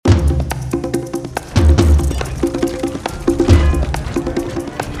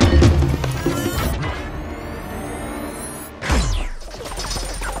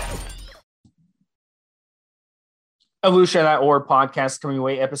Evolution.org podcast coming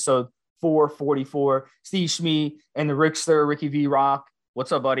away, episode 444. Steve Schmee and the Rickster, Ricky V Rock.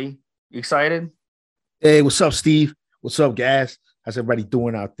 What's up, buddy? You excited? Hey, what's up, Steve? What's up, guys? How's everybody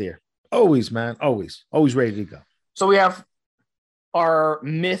doing out there? Always, man. Always ready to go. So we have our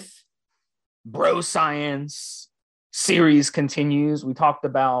myth bro science series continues. We talked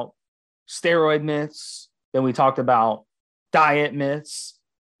about steroid myths. Then we talked about diet myths.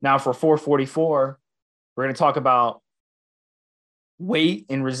 Now for 444, we're going to talk about weight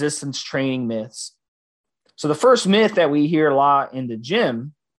and resistance training myths. So the first myth that we hear a lot in the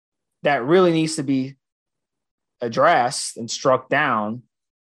gym that really needs to be addressed and struck down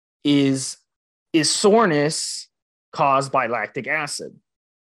is soreness caused by lactic acid?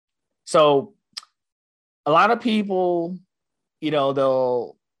 So a lot of people, it's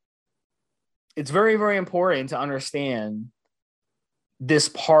very, very important to understand this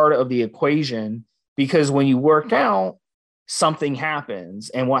part of the equation, because when you work out, something happens.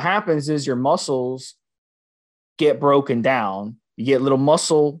 And what happens is your muscles get broken down. You get little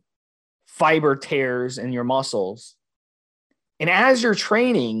muscle fiber tears in your muscles. And as you're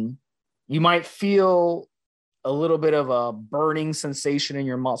training, you might feel a little bit of a burning sensation in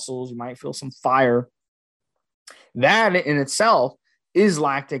your muscles. You might feel some fire. That in itself is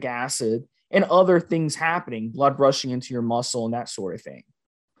lactic acid and other things happening, blood rushing into your muscle and that sort of thing.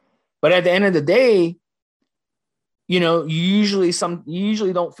 But at the end of the day, you usually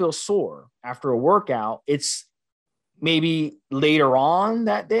don't feel sore after a workout. It's maybe later on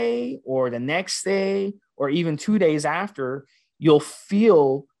that day or the next day or even 2 days after, you'll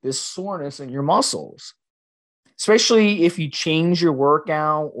feel this soreness in your muscles, especially if you change your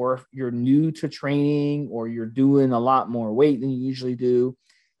workout or if you're new to training or you're doing a lot more weight than you usually do,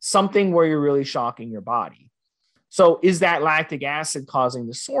 something where you're really shocking your body. So is that lactic acid causing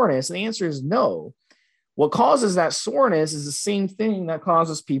the soreness? And the answer is no. What causes that soreness is the same thing that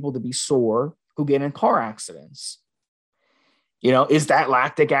causes people to be sore who get in car accidents. Is that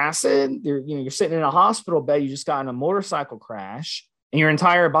lactic acid? You're sitting in a hospital bed, you just got in a motorcycle crash, and your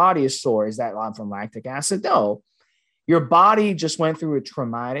entire body is sore. Is that from lactic acid? No. Your body just went through a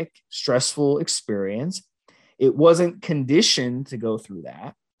traumatic, stressful experience. It wasn't conditioned to go through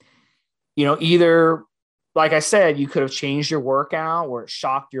that. Either, like I said, you could have changed your workout or it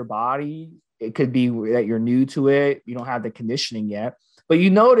shocked your body. It could be that you're new to it. You don't have the conditioning yet. But you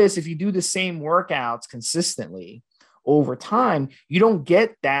notice if you do the same workouts consistently over time, you don't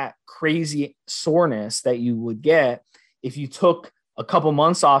get that crazy soreness that you would get if you took a couple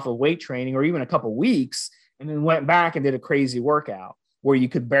months off of weight training or even a couple weeks and then went back and did a crazy workout where you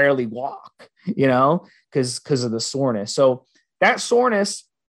could barely walk, because of the soreness. So that soreness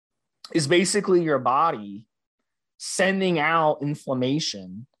is basically your body sending out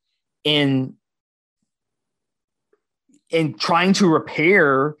inflammation in trying to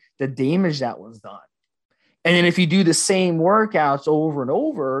repair the damage that was done. And then if you do the same workouts over and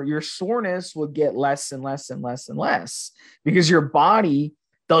over, your soreness will get less and less and less and less because your body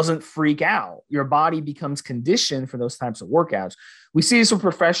doesn't freak out. Your body becomes conditioned for those types of workouts. We see this with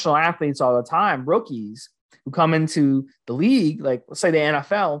professional athletes all the time, rookies who come into the league, like let's say the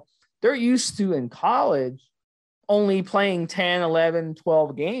NFL, they're used to in college only playing 10, 11,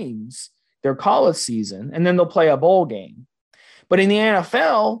 12 games their college season, and then they'll play a bowl game. But in the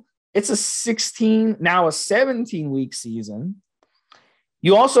NFL, it's a 17-week season.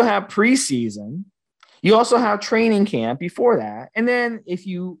 You also have preseason. You also have training camp before that. And then if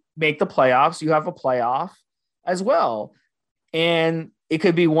you make the playoffs, you have a playoff as well. And it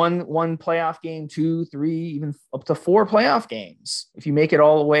could be one playoff game, 2, 3, even up to 4 playoff games. If you make it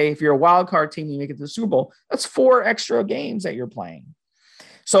all the way, if you're a wild card team, you make it to the Super Bowl, that's 4 extra games that you're playing.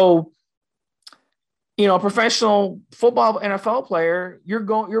 So, a professional football NFL player, you're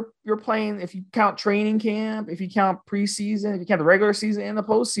playing, if you count training camp, if you count preseason, if you count the regular season and the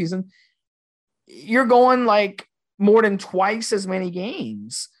postseason, you're going like more than twice as many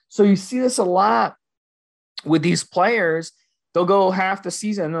games. So you see this a lot with these players. They'll go half the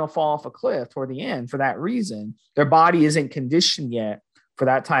season and they'll fall off a cliff toward the end for that reason. Their body isn't conditioned yet for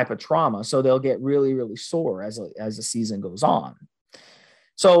that type of trauma. So they'll get really, really sore as the season goes on.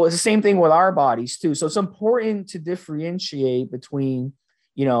 So it's the same thing with our bodies too. So it's important to differentiate between,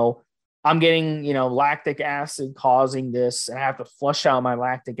 I'm getting, lactic acid causing this, and I have to flush out my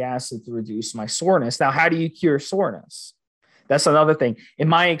lactic acid to reduce my soreness. Now, how do you cure soreness? That's another thing. In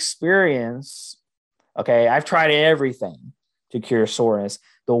my experience, okay, I've tried everything to cure soreness.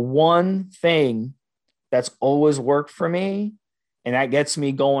 The one thing that's always worked for me, and that gets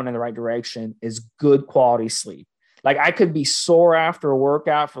me going in the right direction, is good quality sleep. Like I could be sore after a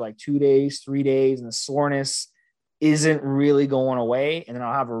workout for like 2 days, 3 days, and the soreness isn't really going away. And then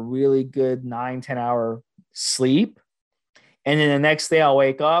I'll have a really good 9-10 hour sleep. And then the next day I'll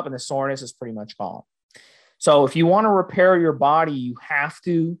wake up and the soreness is pretty much gone. So if you want to repair your body, you have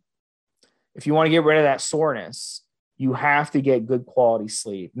to, if you want to get rid of that soreness, you have to get good quality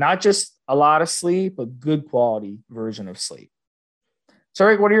sleep, not just a lot of sleep, but good quality version of sleep. So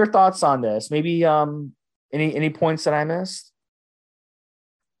Rick, what are your thoughts on this? Maybe any points that I missed?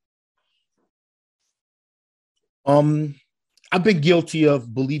 I've been guilty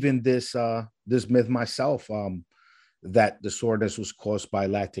of believing this myth myself, that the soreness was caused by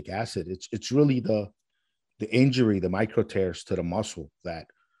lactic acid. It's really the injury, the micro tears to the muscle that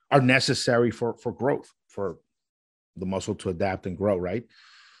are necessary for growth, for the muscle to adapt and grow, right?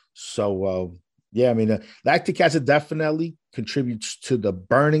 So yeah, I mean, lactic acid definitely contributes to the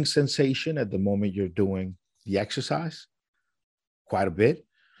burning sensation at the moment you're doing the exercise quite a bit.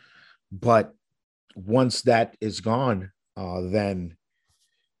 But once that is gone, then,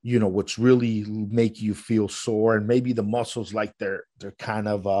 you know, what's really make you feel sore, and maybe the muscles, like they're kind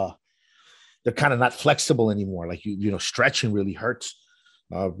of not flexible anymore. Like, you know, stretching really hurts,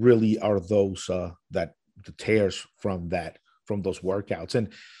 really are those that the tears from those workouts.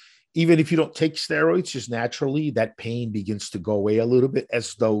 And even if you don't take steroids, just naturally that pain begins to go away a little bit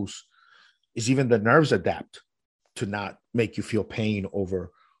as even the nerves adapt to not make you feel pain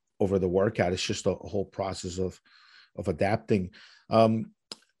over the workout. It's just a whole process of adapting.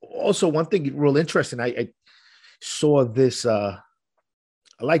 Also, one thing real interesting, I saw this, I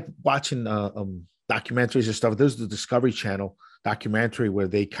like watching documentaries and stuff. There's the Discovery Channel documentary where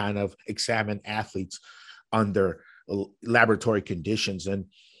they kind of examine athletes under laboratory conditions. And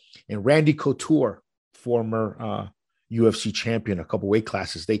Randy Couture, former UFC champion, a couple weight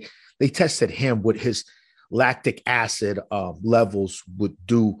classes, they tested him what his lactic acid levels would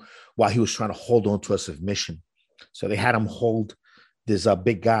do while he was trying to hold on to a submission. So they had him hold this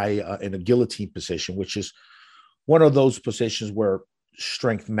big guy in a guillotine position, which is one of those positions where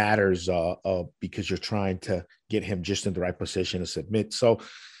strength matters because you're trying to get him just in the right position to submit. So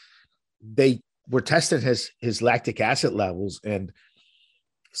they were testing his lactic acid levels. And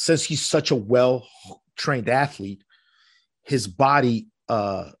since he's such a well-trained athlete, his body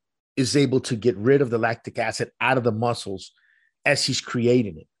is able to get rid of the lactic acid out of the muscles as he's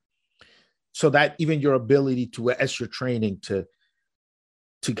creating it. So that even your ability to, as you're training, to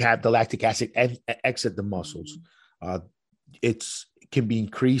have the lactic acid exit the muscles, it can be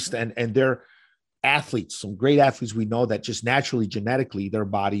increased. And they're athletes, some great athletes we know that just naturally, genetically, their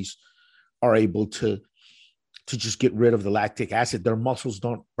bodies are able to just get rid of the lactic acid. Their muscles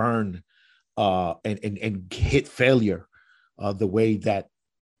don't burn and hit failure the way that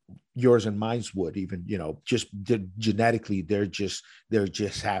yours and mine's would. Even, you know, just genetically, they're just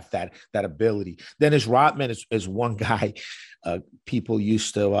have that ability. Dennis Rodman is one guy. People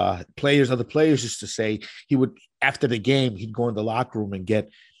used to other players used to say he would, after the game, he'd go in the locker room and get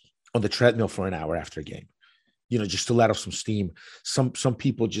on the treadmill for an hour after a game, you know, just to let off some steam. Some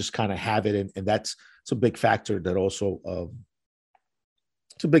people just kind of have it, and it's a big factor that also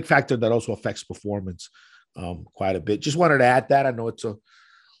affects performance quite a bit. Just wanted to add that. I know it's a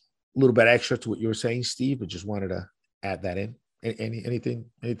little bit extra to what you were saying, Steve, but just wanted to add that in. Anything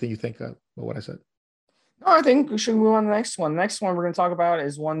you think about what I said? No, I think we should move on to the next one. The next one we're going to talk about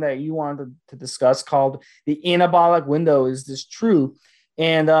is one that you wanted to discuss, called the anabolic window. Is this true?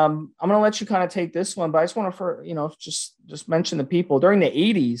 And I'm going to let you kind of take this one, but I just want to, just mention the people during the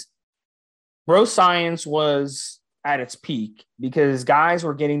 80s. Bro science was at its peak because guys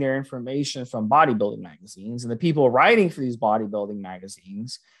were getting their information from bodybuilding magazines, and the people writing for these bodybuilding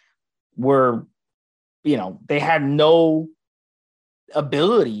magazines were, they had no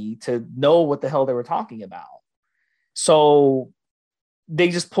ability to know what the hell they were talking about. So they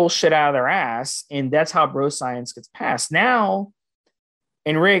just pull shit out of their ass, and that's how bro science gets passed. Now,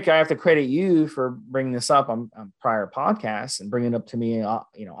 and Rick, I have to credit you for bringing this up on prior podcasts and bringing it up to me,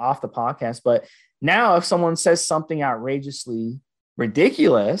 off the podcast. But now if someone says something outrageously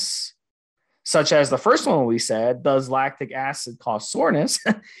ridiculous, such as the first one we said, does lactic acid cause soreness?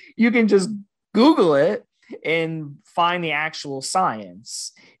 You can just Google it and find the actual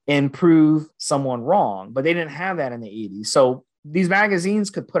science and prove someone wrong. But they didn't have that in the 80s. So these magazines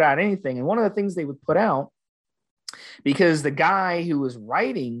could put out anything. And one of the things they would put out, because the guy who was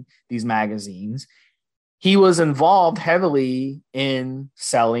writing these magazines, he was involved heavily in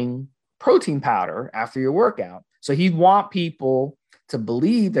selling protein powder after your workout. So he'd want people to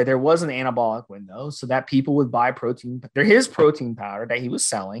believe that there was an anabolic window so that people would buy his protein powder that he was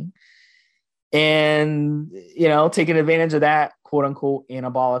selling, and, taking advantage of that quote unquote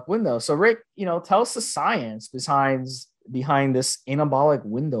anabolic window. So Rick, tell us the science behind this anabolic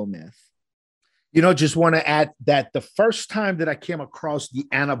window myth. Just want to add that the first time that I came across the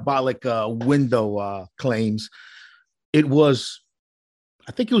anabolic window claims, I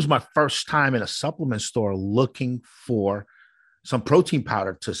think it was my first time in a supplement store looking for some protein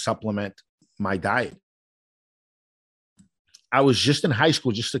powder to supplement my diet. I was just in high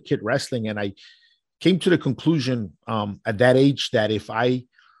school, just a kid wrestling, and I came to the conclusion at that age that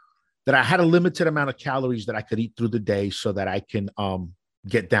that I had a limited amount of calories that I could eat through the day so that I can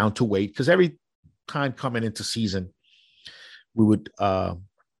get down to weight. Because every time coming into season, we would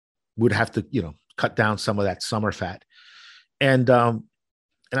have to, cut down some of that summer fat. And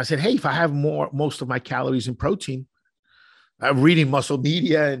I said, hey, if I have most of my calories in protein, I'm reading Muscle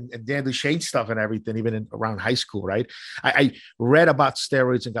Media and Dan Duchaine stuff and everything, even around high school, right? I read about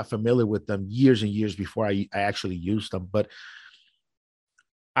steroids and got familiar with them years and years before I actually used them. But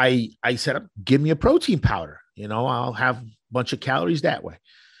I said, give me a protein powder. I'll have a bunch of calories that way.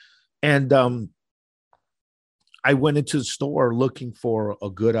 And I went into the store looking for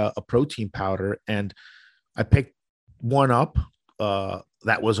a good a protein powder, and I picked one up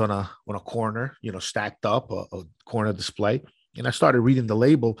that was on a corner, stacked up, a corner display. And I started reading the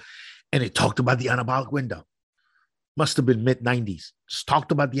label, and it talked about the anabolic window. Must have been mid-90s. Just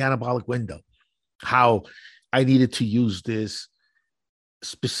talked about the anabolic window, how I needed to use this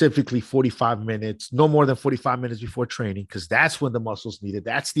specifically 45 minutes, no more than 45 minutes before training, because that's when the muscles need it.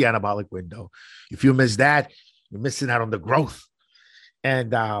 That's the anabolic window. If you miss that, you're missing out on the growth.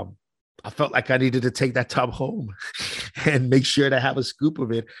 And I felt like I needed to take that tub home and make sure to have a scoop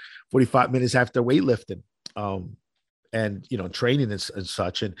of it 45 minutes after weightlifting and, training and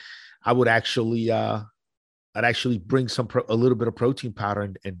such. And I would actually, I'd actually bring a little bit of protein powder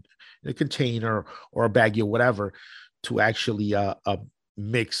and in a container or a baggie or whatever to actually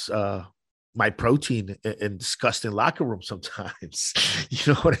mix my protein in disgusting locker room sometimes.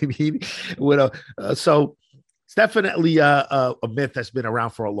 You know what I mean? So it's definitely a myth that's been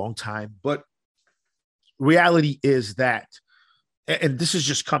around for a long time, but reality is that, and this is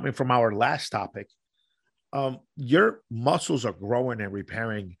just coming from our last topic, your muscles are growing and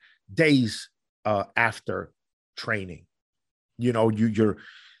repairing days after training.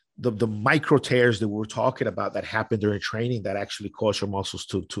 The micro tears that we're talking about that happen during training that actually cause your muscles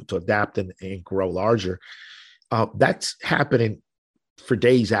to adapt and grow larger. That's happening for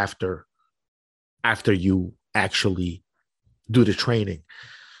days after you actually do the training.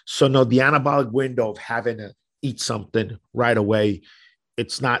 So no, the anabolic window of having to eat something right away,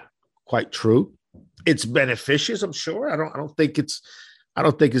 it's not quite true. It's beneficial, I'm sure. I don't think it's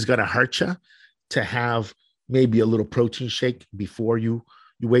going to hurt you to have maybe a little protein shake before you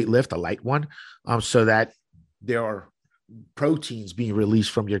weight lift, a light one, so that there are proteins being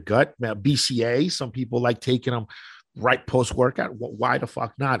released from your gut. Now, BCA, some people like taking them right post-workout. Why the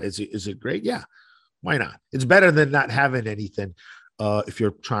fuck not? Is it great? Yeah. Why not? It's better than not having anything if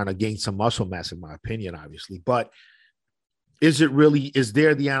you're trying to gain some muscle mass, in my opinion, obviously. But is there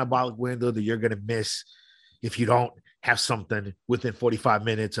the anabolic window that you're going to miss if you don't have something within 45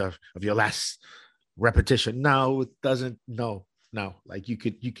 minutes of your last repetition? No, it doesn't. No. Like you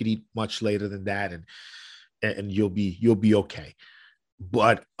could eat much later than that and you'll be okay.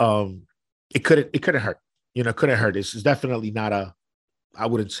 But it couldn't hurt. It couldn't hurt. It's definitely not I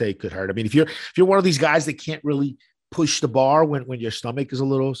wouldn't say it could hurt. I mean, if you're one of these guys that can't really push the bar when your stomach is a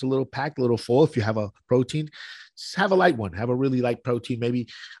little packed, a little full, if you have a protein, just have a light one. Have a really light protein. Maybe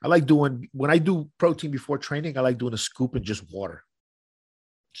when I do protein before training, I like doing a scoop in just water.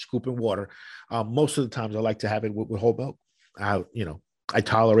 Scooping water. Most of the times I like to have it with whole milk. I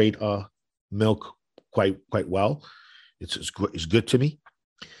tolerate milk quite well. It's good to me.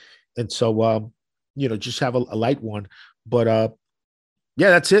 And so, just have a light one, but yeah,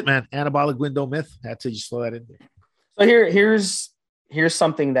 that's it, man. Anabolic window myth. Had to just throw that in there. So here's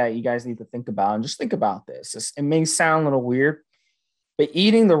something that you guys need to think about, and just think about this. It may sound a little weird, but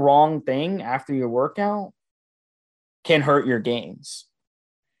eating the wrong thing after your workout can hurt your gains.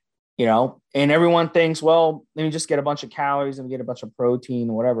 And everyone thinks, well, let me just get a bunch of calories and get a bunch of protein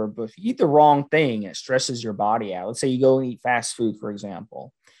or whatever. But if you eat the wrong thing, it stresses your body out. Let's say you go and eat fast food, for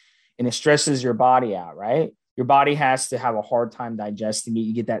example, and it stresses your body out, right? Your body has to have a hard time digesting it.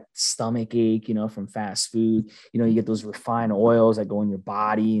 You get that stomach ache, from fast food. You get those refined oils that go in your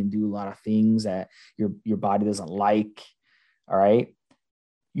body and do a lot of things that your body doesn't like. All right.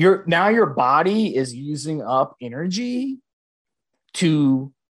 Your body is using up energy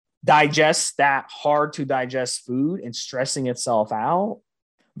to digest that hard to digest food and stressing itself out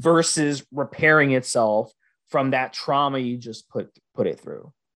versus repairing itself from that trauma you just put it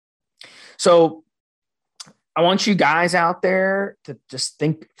through. So I want you guys out there to just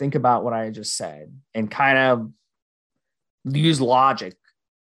think about what I just said and kind of use logic.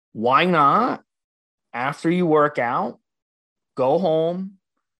 Why not, after you work out, go home,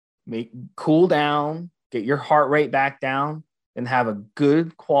 cool down, get your heart rate back down, and have a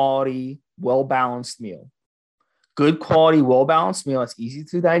good quality, well-balanced meal. Good quality, well-balanced meal. It's easy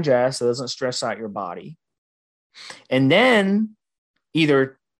to digest. So it doesn't stress out your body. And then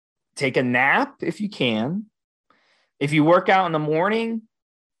either take a nap if you can. If you work out in the morning,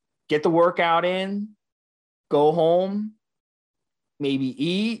 get the workout in, go home, maybe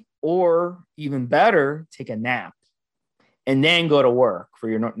eat, or even better, take a nap and then go to work for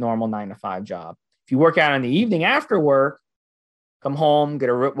your normal 9-to-5 job. If you work out in the evening after work, come home, get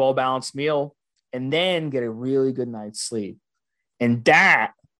a well-balanced meal, and then get a really good night's sleep. And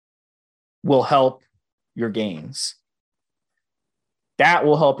that will help your gains. That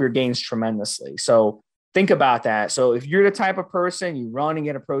will help your gains tremendously. So think about that. So if you're the type of person, you run and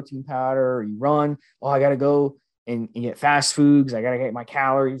get a protein powder, or you run, I got to go and get fast foods. I got to get my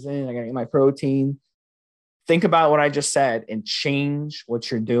calories in. I got to get my protein. Think about what I just said and change what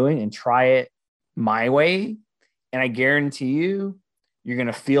you're doing and try it my way. And I guarantee you, you're going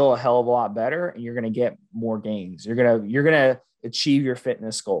to feel a hell of a lot better and you're going to get more gains. You're going to achieve your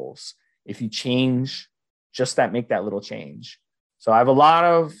fitness goals if you change just that, make that little change. So I have a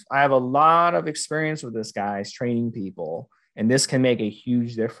lot of experience with this, guys, training people, and this can make a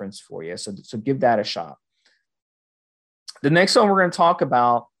huge difference for you. So give that a shot. The next one we're going to talk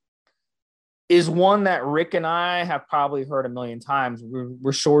about is one that Rick and I have probably heard a million times.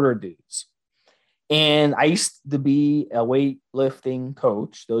 We're shorter dudes. And I used to be a weightlifting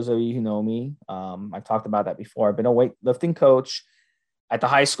coach. Those of you who know me, I've talked about that before. I've been a weightlifting coach at the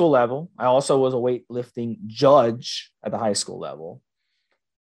high school level. I also was a weightlifting judge at the high school level.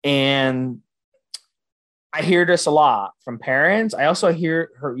 And I hear this a lot from parents. I also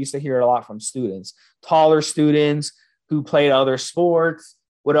used to hear it a lot from students. Taller students who played other sports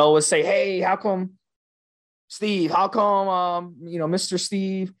would always say, hey, how come Mr.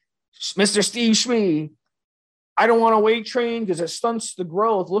 Steve Schmee, I don't want to weight train because it stunts the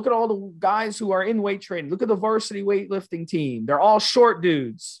growth. Look at all the guys who are in weight training. Look at the varsity weightlifting team. They're all short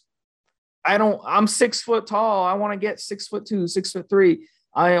dudes. I'm 6 foot tall. I want to get 6'2", 6'3".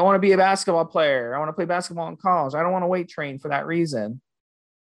 I want to be a basketball player. I want to play basketball in college. I don't want to weight train for that reason.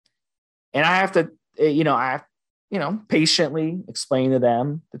 And I have to, patiently explain to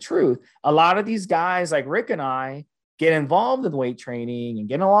them the truth. A lot of these guys like Rick and I get involved in weight training and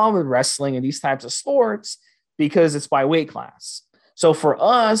get along with wrestling and these types of sports because it's by weight class. So for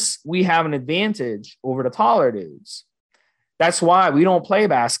us, we have an advantage over the taller dudes. That's why we don't play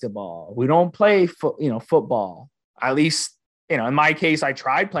basketball. We don't play football. At least, in my case, I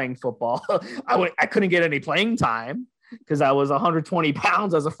tried playing football. I couldn't get any playing time because I was 120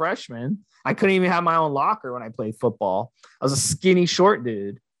 pounds as a freshman. I couldn't even have my own locker when I played football. I was a skinny, short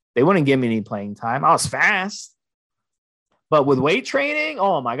dude. They wouldn't give me any playing time. I was fast. But with weight training,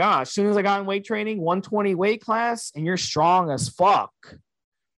 oh my gosh, as soon as I got in weight training, 120 weight class, and you're strong as fuck.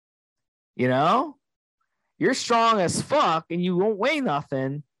 You're strong as fuck and you won't weigh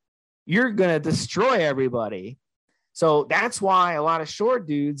nothing. You're going to destroy everybody. So that's why a lot of short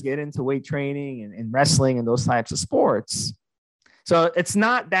dudes get into weight training and wrestling and those types of sports. So it's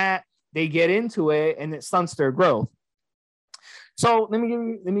not that they get into it and it stunts their growth. So let me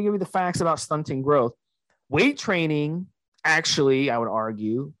give you the facts about stunting growth. Weight training, actually, I would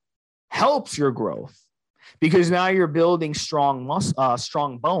argue, helps your growth because now you're building strong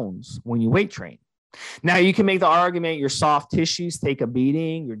bones when you weight train. Now you can make the argument your soft tissues take a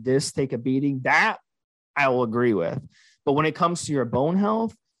beating, your discs take a beating. That I will agree with. But when it comes to your bone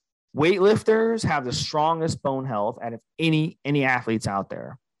health, weightlifters have the strongest bone health out of any athletes out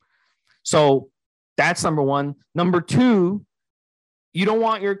there. So that's number one. Number two, you don't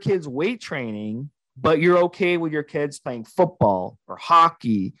want your kids weight training, but you're okay with your kids playing football or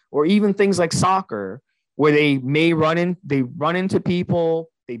hockey or even things like soccer, where they may run into people,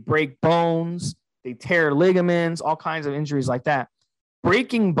 they break bones, they tear ligaments, all kinds of injuries like that.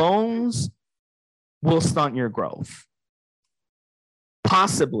 Breaking bones will stunt your growth.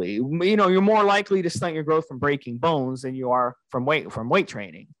 Possibly, you're more likely to stunt your growth from breaking bones than you are from weight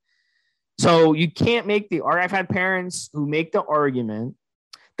training. So you can't make I've had parents who make the argument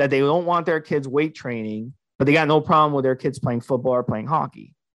that they don't want their kids weight training, but they got no problem with their kids playing football or playing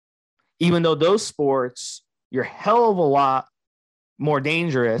hockey. Even though those sports, you're a hell of a lot more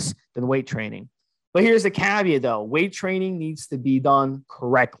dangerous than weight training. But here's the caveat though. Weight training needs to be done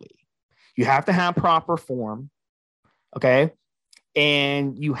correctly. You have to have proper form. Okay.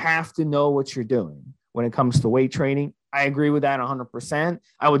 And you have to know what you're doing when it comes to weight training. I agree with that 100%.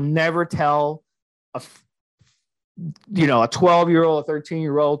 I would never tell a 12-year-old, a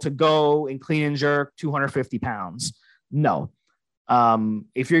 13-year-old to go and clean and jerk 250 pounds. No.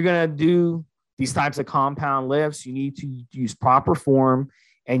 If you're going to do these types of compound lifts, you need to use proper form,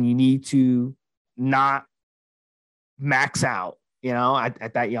 and you need to not max out,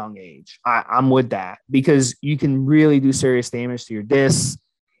 at that young age. I'm with that, because you can really do serious damage to your discs,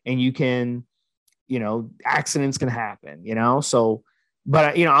 and you can, accidents can happen, so,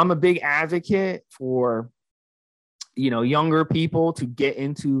 but, I'm a big advocate for, younger people to get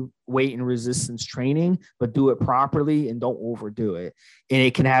into weight and resistance training, but do it properly and don't overdo it. And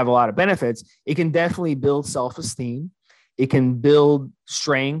it can have a lot of benefits. It can definitely build self-esteem. It can build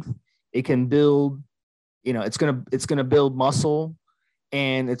strength. It can build, it's going to build muscle,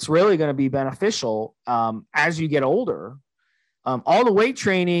 and it's really going to be beneficial as you get older. All the weight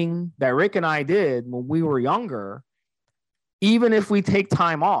training that Rick and I did when we were younger, even if we take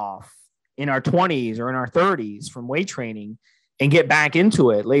time off in our 20s or in our 30s from weight training and get back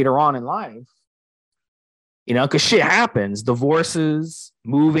into it later on in life, because shit happens, divorces,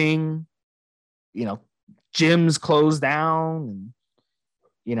 moving, gyms close down,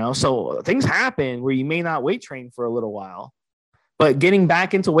 and, so things happen where you may not weight train for a little while, but getting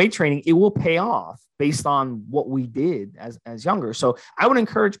back into weight training, it will pay off based on what we did as younger. So I would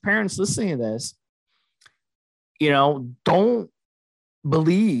encourage parents listening to this, don't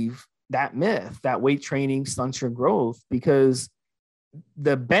believe that myth that weight training stunts your growth, because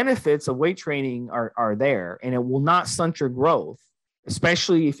the benefits of weight training are there, and it will not stunt your growth,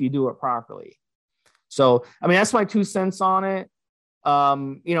 especially if you do it properly. So, that's my 2 cents on it.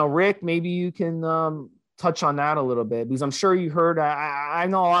 Rick, maybe you can touch on that a little bit, because I'm sure you heard, I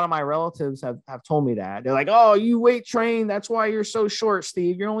know a lot of my relatives have told me that. They're like, oh, you weight train, that's why you're so short,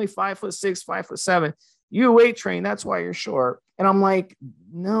 Steve. You're only 5'6", 5'7". You weight train, that's why you're short. And I'm like,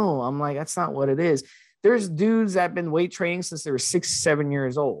 no, that's not what it is. There's dudes that have been weight training since they were 6, 7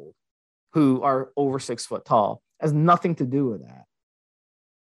 years old who are over 6 foot tall. It has nothing to do with that.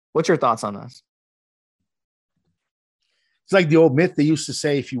 What's your thoughts on this? It's like the old myth they used to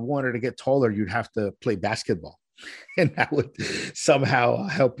say, if you wanted to get taller, you'd have to play basketball. And that would somehow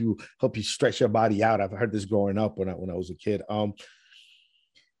help you stretch your body out. I've heard this growing up when I was a kid.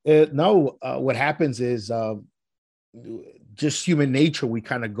 What happens is just human nature. We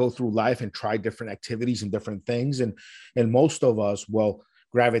kind of go through life and try different activities and different things. And most of us will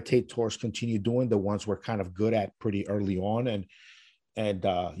gravitate towards continue doing the ones we're kind of good at pretty early on. And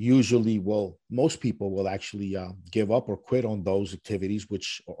usually most people will actually give up or quit on those activities,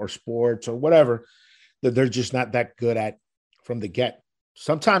 or sports or whatever, that they're just not that good at from the get.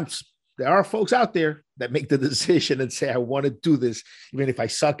 Sometimes there are folks out there that make the decision and say, I want to do this. Even if I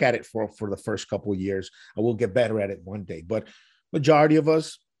suck at it for the first couple of years, I will get better at it one day. But majority of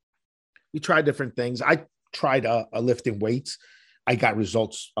us, we try different things. I tried lifting weights. I got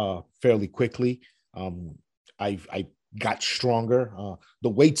results fairly quickly. I got stronger. The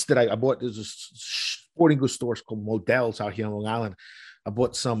weights that I bought, there's a sporting goods stores called Modell's out here on Long Island. I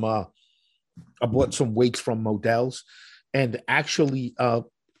bought some weights from Modell's, and actually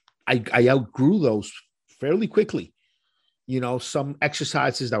I outgrew those fairly quickly. Some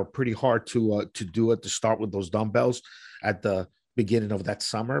exercises that were pretty hard to do to start with those dumbbells at the beginning of that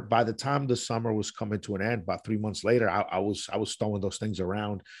summer. By the time the summer was coming to an end, about 3 months later, I was throwing those things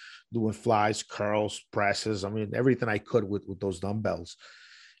around, doing flies, curls, presses. Everything I could with those dumbbells.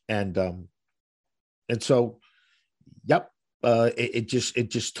 And so, yep. It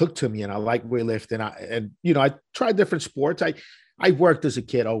just took to me, and I like weightlifting. I tried different sports. I worked as a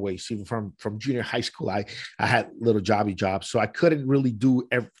kid always, even from junior high school. I had little jobby jobs, so I couldn't really do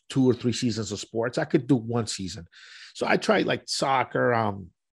 2 or 3 seasons of sports. I could do 1 season. So I tried like soccer.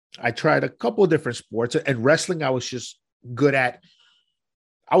 I tried a couple of different sports, and wrestling I was just good at.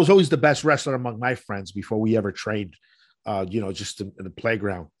 I was always the best wrestler among my friends before we ever trained, just in the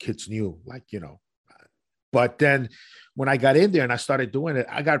playground. Kids knew, But then when I got in there and I started doing it,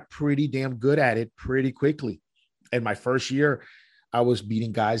 I got pretty damn good at it pretty quickly. And my first year, I was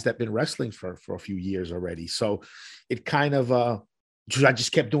beating guys that had been wrestling for a few years already. So it kind of, I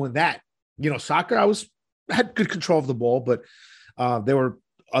just kept doing that. Soccer, I had good control of the ball, but there were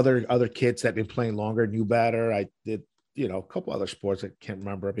other kids that had been playing longer, knew better. I did, a couple other sports. I can't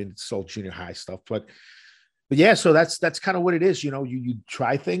remember. It's all junior high stuff, but yeah, so that's kind of what it is. You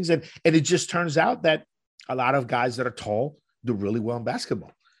try things, and it just turns out that a lot of guys that are tall do really well in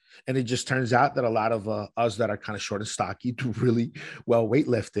basketball. And it just turns out that a lot of us that are kind of short and stocky do really well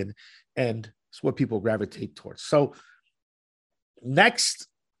weightlifting, and it's what people gravitate towards. So next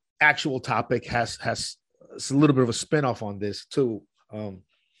actual topic has it's a little bit of a spinoff on this too.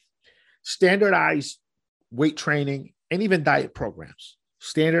 Standardized weight training and even diet programs.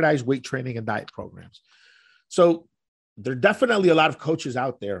 Standardized weight training and diet programs. So there are definitely a lot of coaches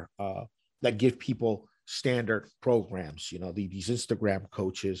out there that give people standard programs. You know, these Instagram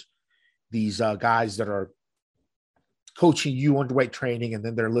coaches, these guys that are coaching you on weight training, and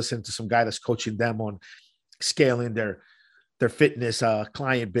then they're listening to some guy that's coaching them on scaling their fitness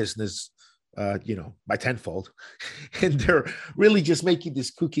client business, by tenfold. And they're really just making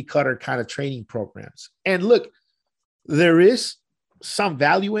this cookie cutter kind of training programs. And look, there is some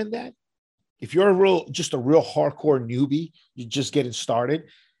value in that. If you're a real hardcore newbie, you're just getting started,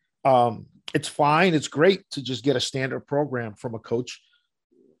 it's fine. It's great to just get a standard program from a coach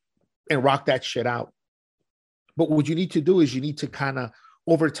and rock that shit out. But what you need to do is you need to kind of,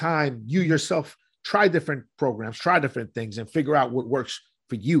 over time, you yourself try different programs, try different things, and figure out what works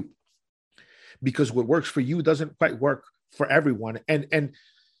for you. Because what works for you doesn't quite work for everyone. And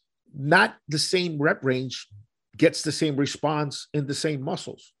not the same rep range gets the same response in the same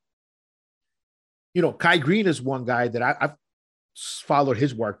muscles. You know, Kai Green is one guy that I've followed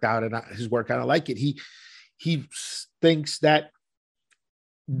his workout, and I like it. He thinks that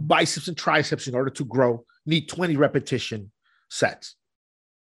biceps and triceps, in order to grow, need 20 repetition sets.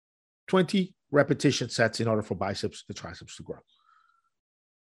 20 repetition sets in order for biceps and triceps to grow.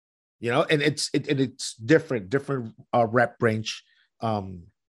 You know, and it's different rep range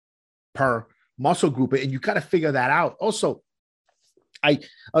per muscle group, and you got to figure that out. Also, I'm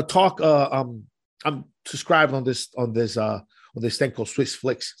subscribed on this thing called Swiss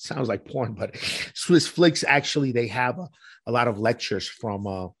Flicks. Sounds like porn, but Swiss Flicks, actually, they have a lot of lectures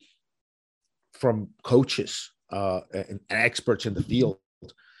from coaches and experts in the field.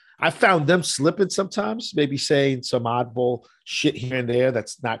 I found them slipping sometimes, maybe saying some oddball shit here and there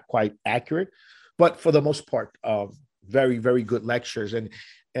that's not quite accurate, but for the most part, very, very good lectures. And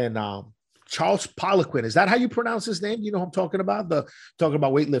Charles Poliquin, is that how you pronounce his name? You know who I'm talking about? Talking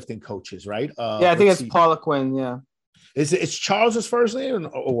about weightlifting coaches, right? Yeah, I think it's Poliquin. Yeah, it's Charles's first name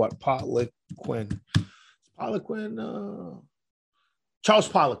or what? Poliquin. Charles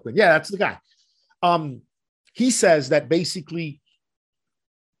Poliquin. Yeah, that's the guy. He says that basically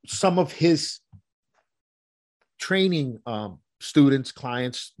some of his training students,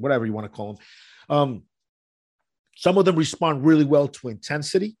 clients, whatever you want to call them, some of them respond really well to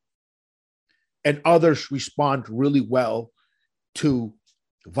intensity, and others respond really well to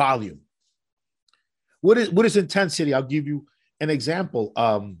volume. What is intensity? I'll give you an example.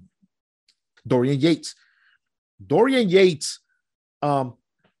 Dorian Yates. Dorian Yates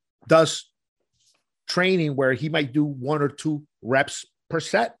does training where he might do 1 or 2 reps per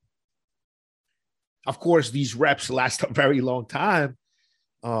set. Of course, these reps last a very long time.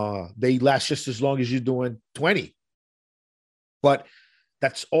 They last just as long as you're doing 20. But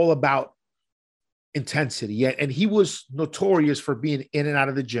that's all about intensity. Yeah, and he was notorious for being in and out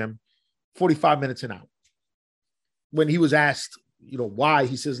of the gym 45 minutes an hour. When he was asked, why,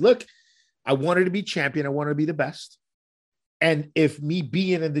 he says, look, I wanted to be champion. I wanted to be the best. And if me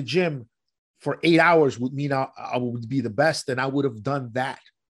being in the gym for 8 hours would mean I would be the best, then I would have done that.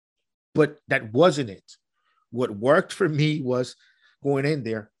 But that wasn't it. What worked for me was going in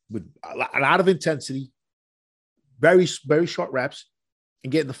there with a lot of intensity, very, very short reps,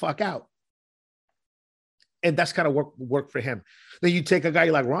 and getting the fuck out. And that's kind of work for him. Then you take a guy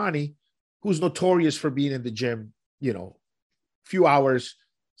like Ronnie, who's notorious for being in the gym, few hours,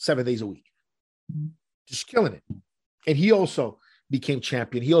 7 days a week, just killing it. And he also became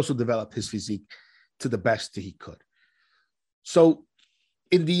champion. He also developed his physique to the best that he could. So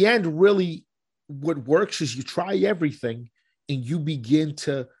in the end, really what works is you try everything and you begin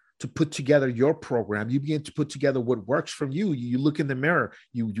to put together your program. You begin to put together what works for you. You look in the mirror,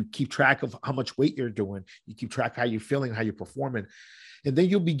 you keep track of how much weight you're doing. You keep track of how you're feeling, how you're performing. And then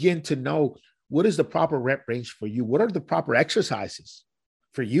you'll begin to know what is the proper rep range for you. What are the proper exercises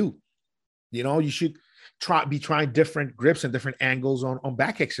for you? You should be trying different grips and different angles on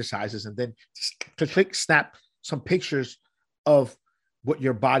back exercises, and then just snap some pictures of what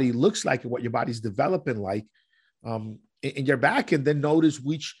your body looks like and what your body's developing like in your back, and then notice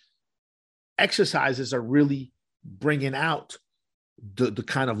which exercises are really bringing out the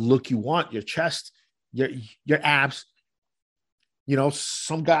kind of look you want, your chest, your abs.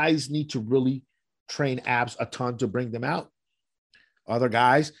 Some guys need to really train abs a ton to bring them out. Other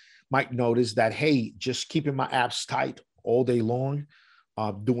guys might notice that, hey, just keeping my abs tight all day long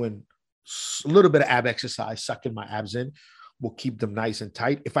doing a little bit of ab exercise, sucking my abs in, will keep them nice and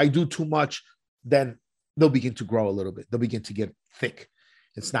tight. If I do too much, then they'll begin to grow a little bit. They'll begin to get thick.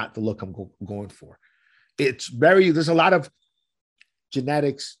 It's not the look I'm going for. There's a lot of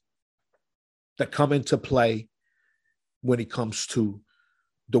genetics that come into play when it comes to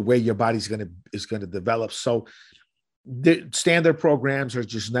the way your body's going to develop. So the standard programs are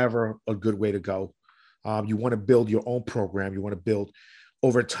just never a good way to go. You want to build your own program. You want to build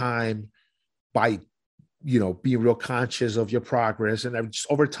over time by, being real conscious of your progress, and just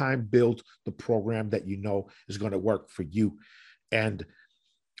over time build the program that is going to work for you, and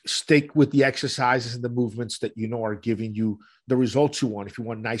stick with the exercises and the movements that are giving you the results you want. If you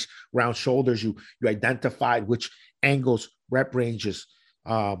want nice round shoulders, you identified which angles, rep ranges,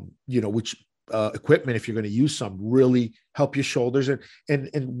 which equipment, if you're going to use some, really help your shoulders,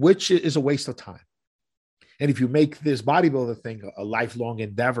 and which is a waste of time. And if you make this bodybuilder thing a lifelong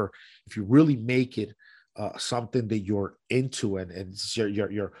endeavor, if you really make it something that you're into, and it's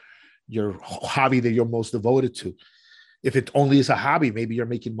your hobby that you're most devoted to. If it only is a hobby, maybe you're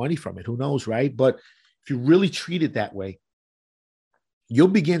making money from it. Who knows, right? But if you really treat it that way, you'll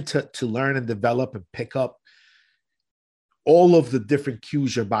begin to learn and develop and pick up all of the different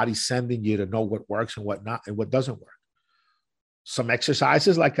cues your body's sending you to know what works and what not, and what doesn't work. Some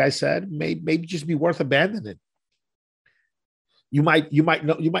exercises, like I said, maybe just be worth abandoning. You might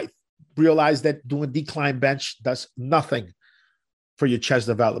realize that doing decline bench does nothing for your chest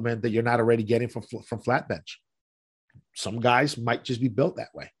development that you're not already getting from flat bench. Some guys might just be built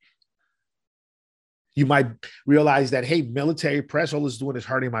that way. You might realize that, hey, military press, all it's doing is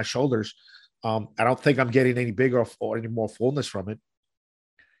hurting my shoulders. I don't think I'm getting any bigger or any more fullness from it.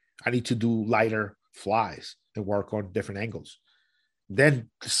 I need to do lighter flies and work on different angles. Then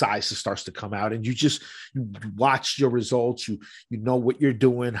the size starts to come out, and you watch your results. You know what you're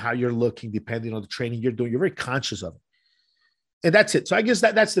doing, how you're looking, depending on the training you're doing. You're very conscious of it. And that's it. So I guess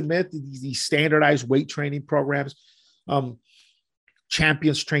that's the myth. These standardized weight training programs.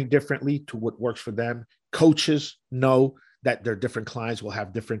 Champions train differently to what works for them. Coaches know that their different clients will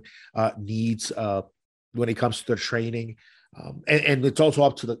have different needs when it comes to their training. And it's also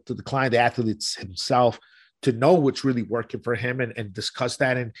up to the client, the athlete himself, to know what's really working for him, and discuss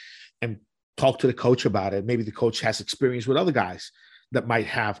that and talk to the coach about it. Maybe the coach has experience with other guys that might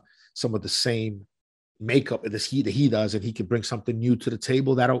have some of the same makeup that he does, and he can bring something new to the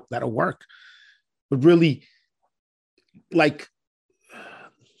table that'll work. But really, like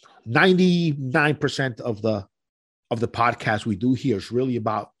 99% of the podcast we do here is really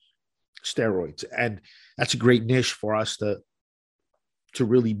about steroids, and that's a great niche for us to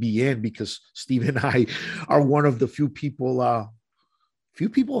really be in, because Steve and I are one of the few people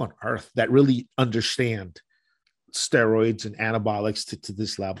on earth that really understand steroids and anabolics to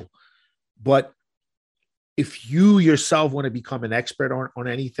this level. But if you yourself want to become an expert on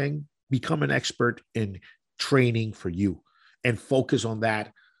anything, become an expert in training for you, and focus on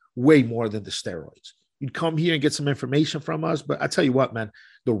that way more than the steroids. You'd come here and get some information from us, but I tell you what, man,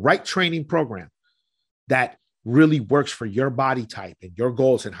 the right training program that really works for your body type and your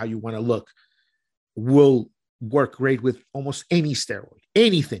goals and how you want to look will work great with almost any steroid,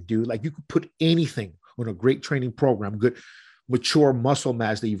 anything, dude. Like, you could put anything on a great training program, good, mature muscle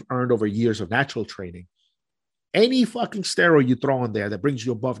mass that you've earned over years of natural training. Any fucking steroid you throw in there that brings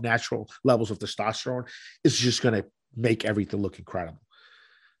you above natural levels of testosterone is just going to make everything look incredible.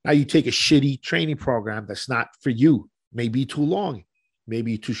 Now, you take a shitty training program that's not for you, may be too long,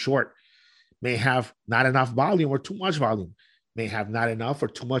 maybe too short, may have not enough volume or too much volume, may have not enough or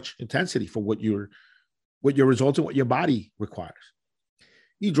too much intensity for what your results and what your body requires.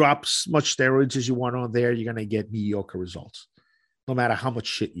 You drop as much steroids as you want on there, you're going to get mediocre results, no matter how much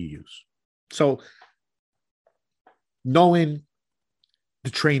shit you use. So knowing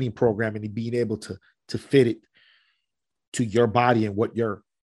the training program and being able to fit it to your body and what your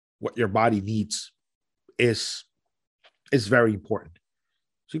body needs is very important.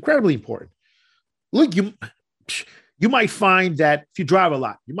 It's incredibly important. Look, you might find that if you drive a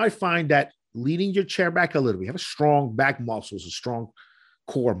lot, you might find that leaning your chair back a little bit, you have a strong back muscles, a strong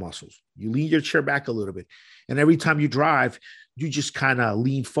core muscles. You lean your chair back a little bit. And every time you drive, you just kind of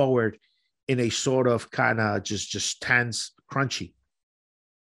lean forward in a sort of kind of just tense, crunchy.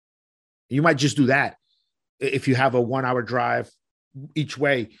 You might just do that. If you have a 1 hour drive each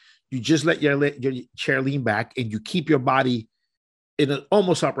way, you just let your chair lean back and you keep your body in an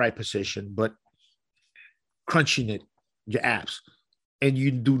almost upright position, but crunching it, your abs. And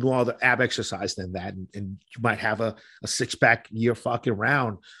you do no other ab exercise than that. And you might have a six-pack year fucking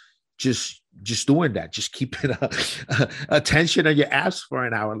round just doing that, just keeping attention on your abs for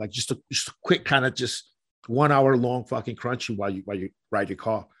an hour, like just a quick kind of just 1 hour long fucking crunchy while you ride your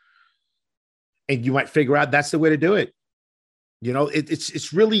car. And you might figure out that's the way to do it. You know,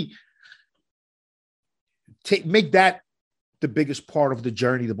 it's really make that the biggest part of the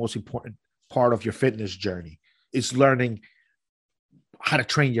journey, the most important part of your fitness journey is learning how to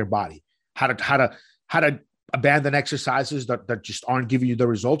train your body, how to abandon exercises that just aren't giving you the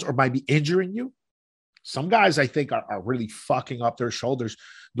results or might be injuring you. Some guys, I think, are really fucking up their shoulders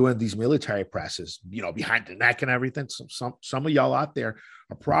doing these military presses, you know, behind the neck and everything. Some of y'all out there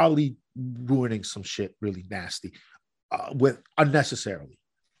are probably ruining some shit really nasty with unnecessarily.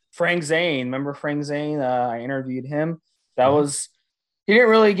 Frank Zane, remember Frank Zane? I interviewed him. That was, he didn't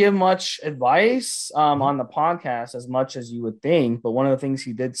really give much advice on the podcast as much as you would think. But one of the things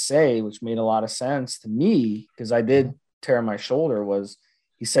he did say, which made a lot of sense to me, because I did tear my shoulder, was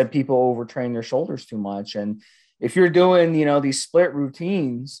he said people overtrain their shoulders too much. And if you're doing, you know, these split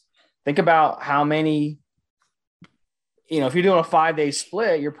routines, think about how many, you know, if you're doing a 5-day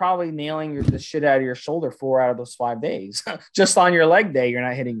split, you're probably nailing the shit out of your shoulder 4 out of those 5 days. Just on your leg day, you're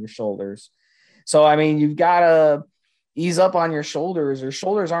not hitting your shoulders. So, I mean, you've got to ease up on your shoulders. Your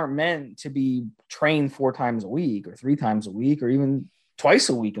shoulders aren't meant to be trained 4 times a week or 3 times a week or even twice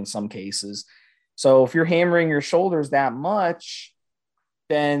a week in some cases. So if you're hammering your shoulders that much,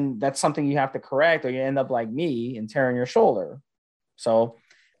 then that's something you have to correct, or you end up like me and tearing your shoulder. So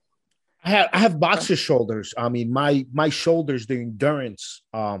I have boxer shoulders. I mean, my shoulders, the endurance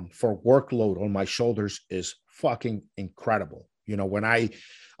for workload on my shoulders is fucking incredible. You know, when I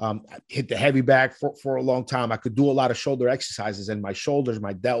hit the heavy bag for a long time, I could do a lot of shoulder exercises, and my shoulders,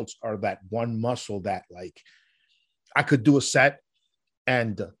 my delts are that one muscle that like I could do a set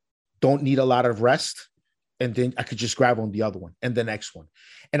and don't need a lot of rest. And then I could just grab on the other one and the next one.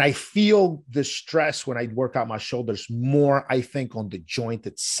 And I feel the stress when I work out my shoulders more, I think, on the joint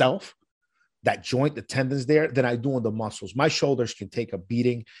itself, that joint, the tendons there, than I do on the muscles. My shoulders can take a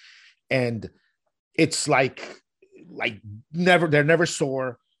beating, and it's like never, they're never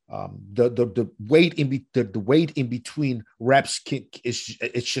sore. The weight in between reps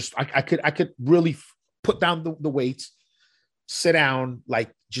it's just I could really put down the weights, sit down,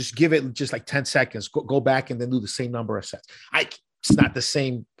 like just give it just like 10 seconds, go back and then do the same number of sets. It's not the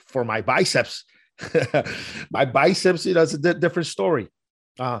same for my biceps. My biceps, you know, it's a different story.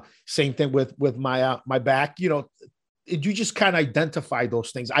 Same thing with my my back. You know, you just kind of identify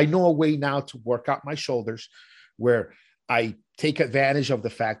those things. I know a way now to work out my shoulders where I take advantage of the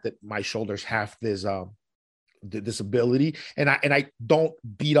fact that my shoulders have this this ability, and I don't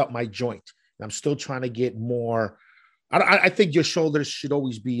beat up my joint. I'm still trying to get more. I think your shoulders should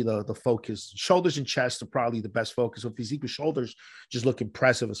always be the focus. Shoulders and chest are probably the best focus of physique. Shoulders just look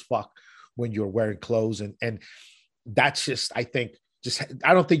impressive as fuck when you're wearing clothes, and that's just, I think,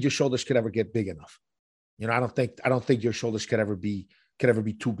 I don't think your shoulders could ever get big enough. You know, I don't think your shoulders could ever be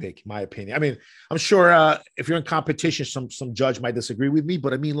too big, in my opinion. I mean, I'm sure if you're in competition, some judge might disagree with me,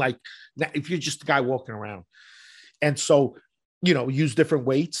 but I mean, like, if you're just a guy walking around, and so, you know, use different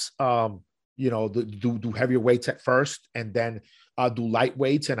weights. You know, do heavier weights at first, and then do light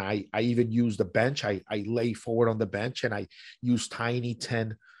weights. And I even use the bench. I lay forward on the bench, and I use tiny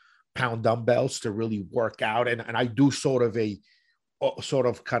 10-pound dumbbells to really work out. And I do sort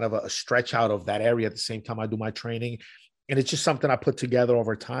of kind of a stretch out of that area at the same time I do my training. And it's just something I put together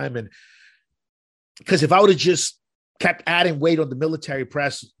over time. And because if I would have just kept adding weight on the military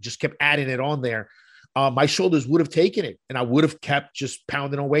press, just kept adding it on there, my shoulders would have taken it, and I would have kept just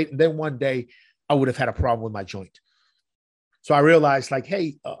pounding on weight. And then one day I would have had a problem with my joint. So I realized, like,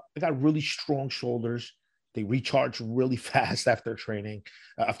 hey, I got really strong shoulders. They recharge really fast after training,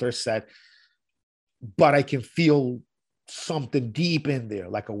 after a set, but I can feel something deep in there,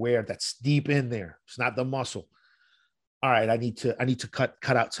 like a wear that's deep in there. It's not the muscle. All right, I need to cut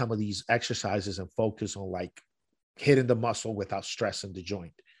out some of these exercises and focus on like hitting the muscle without stressing the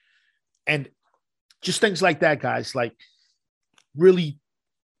joint. And just things like that, guys. Like, really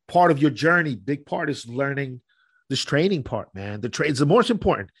part of your journey, big part is learning this training part, man. The train's the most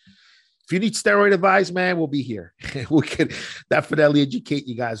important. If you need steroid advice, man, we'll be here. We can definitely educate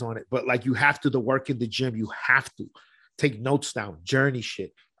you guys on it. But like, you have to the work in the gym. You have to take notes down, journey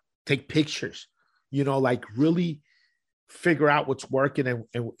shit, take pictures, you know, like really figure out what's working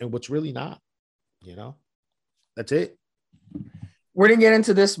and what's really not, you know. That's it. We're going to get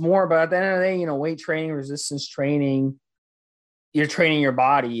into this more, but at the end of the day, you know, weight training, resistance training, you're training your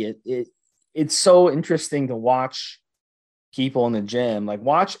body. It's so interesting to watch people in the gym, like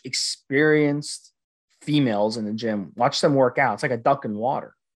watch experienced females in the gym, watch them work out. It's like a duck in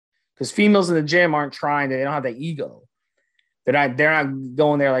water, because females in the gym aren't trying to, they don't have that ego. They're not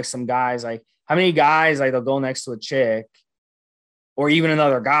going there like some guys. Like, how many guys, like, they'll go next to a chick or even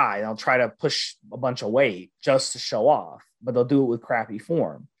another guy, they'll try to push a bunch of weight just to show off, but they'll do it with crappy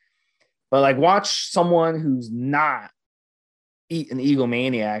form. But like, watch someone who's not an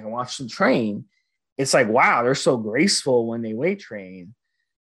egomaniac and watch them train. It's like, wow, they're so graceful when they weight train.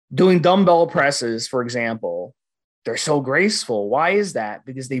 Doing dumbbell presses, for example, they're so graceful. Why is that?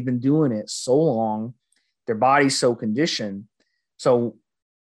 Because they've been doing it so long. Their body's so conditioned. So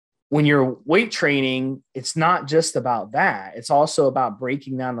when you're weight training, it's not just about that. It's also about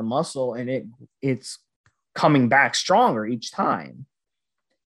breaking down the muscle, and it's coming back stronger each time.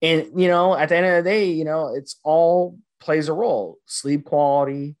 And, you know, at the end of the day, you know, it's all plays a role. Sleep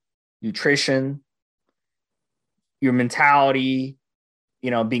quality, nutrition, your mentality, you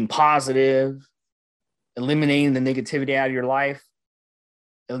know, being positive, eliminating the negativity out of your life,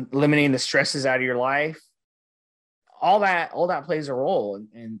 eliminating the stresses out of your life. All that plays a role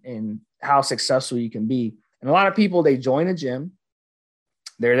in how successful you can be. And a lot of people, they join a gym,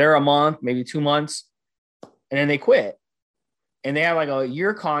 they're there a month, maybe 2 months, and then they quit. And they have like a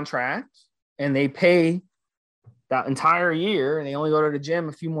year contract, and they pay that entire year, and they only go to the gym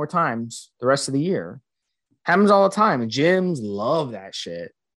a few more times the rest of the year. Happens all the time. And gyms love that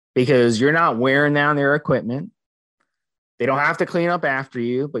shit because you're not wearing down their equipment. They don't have to clean up after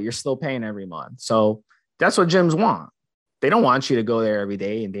you, but you're still paying every month. So that's what gyms want. They don't want you to go there every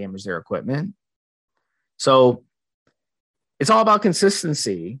day and damage their equipment. So it's all about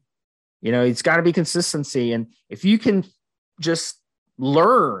consistency. You know, it's got to be consistency. And if you can just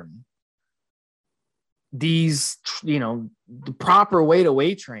learn these, you know, the proper way to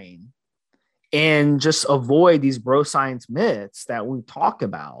weight train and just avoid these bro science myths that we talk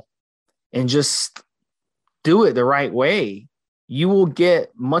about and just do it the right way, you will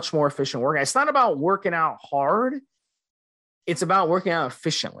get much more efficient work. It's not about working out hard. It's about working out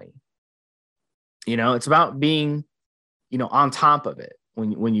efficiently. You know, it's about being, you know, on top of it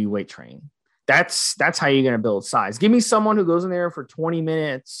when you weight train. That's how you're going to build size. Give me someone who goes in there for 20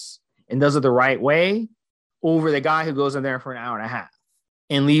 minutes and does it the right way over the guy who goes in there for an hour and a half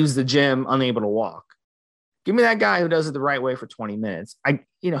and leaves the gym unable to walk. Give me that guy who does it the right way for 20 minutes.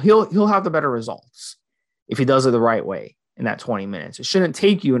 He'll have the better results if he does it the right way in that 20 minutes. It shouldn't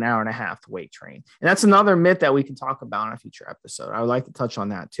take you an hour and a half to weight train. And that's another myth that we can talk about in a future episode. I would like to touch on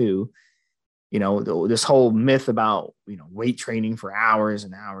that too. You know, this whole myth about, you know, weight training for hours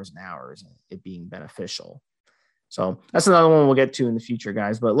and hours and hours and it being beneficial. So that's another one we'll get to in the future,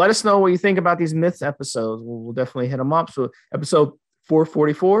 guys. But let us know what you think about these myths episodes. We'll definitely hit them up. So episode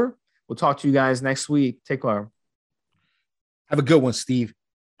 444, we'll talk to you guys next week. Take care. Have a good one, Steve.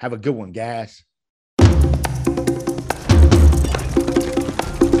 Have a good one, guys.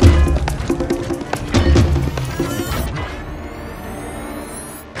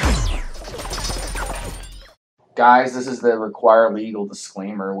 Guys, this is the required legal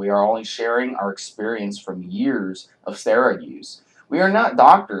disclaimer. We are only sharing our experience from years of steroid use. We are not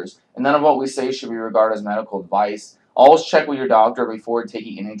doctors, and none of what we say should be regarded as medical advice. Always check with your doctor before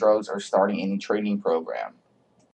taking any drugs or starting any training program.